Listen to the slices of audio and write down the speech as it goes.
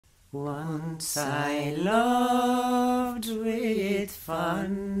Once I loved with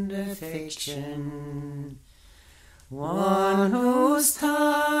fond affection one whose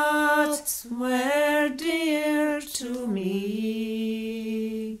thoughts were dear to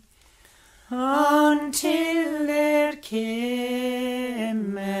me, until there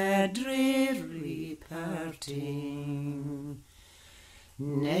came a dreary parting.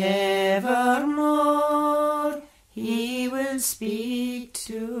 Nevermore he will speak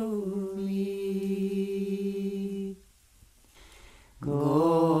to me.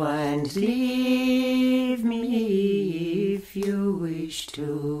 Go and leave me if you wish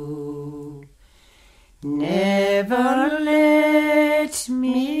to. Never let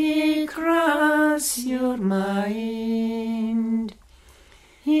me cross your mind.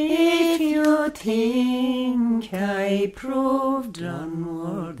 If you think I proved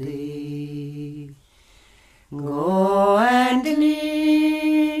unworthy, go and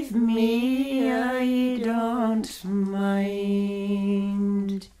leave me, I don't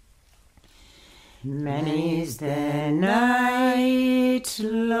mind. Many's the night,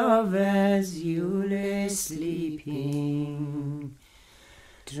 love, as you lay sleeping,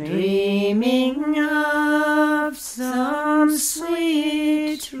 dreaming of some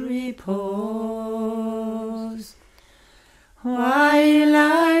sweet repose, while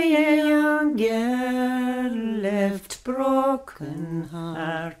I, a young girl, left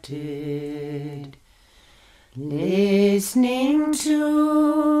broken-hearted, listening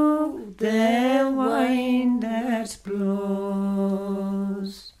to the wind that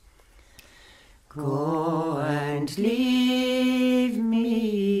blows. Go and leave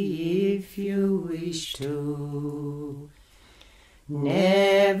me if you wish to.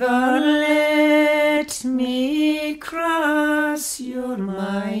 Never let me cross your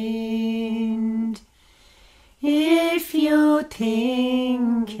mind. If you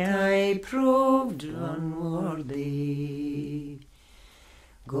think I proved unworthy,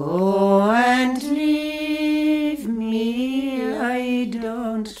 go and leave me, I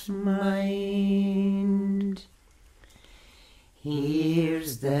don't mind.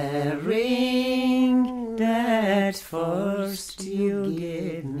 Here's the ring that first you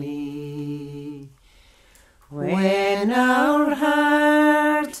gave me, when our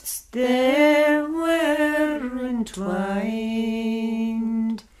hearts they were entwined.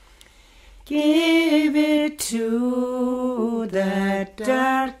 Give it to that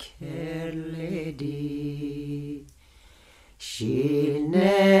dark-haired lady. She'll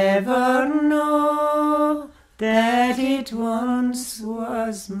never know that it once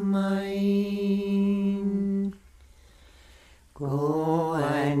was mine. Go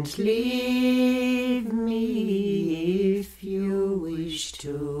and leave me if you wish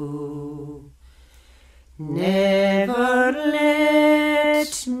to. Never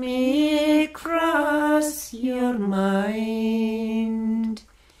let me cross your mind.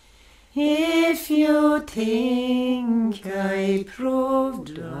 If you think I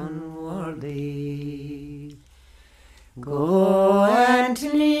proved unworthy, go and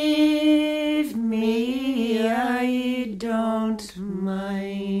leave me, I don't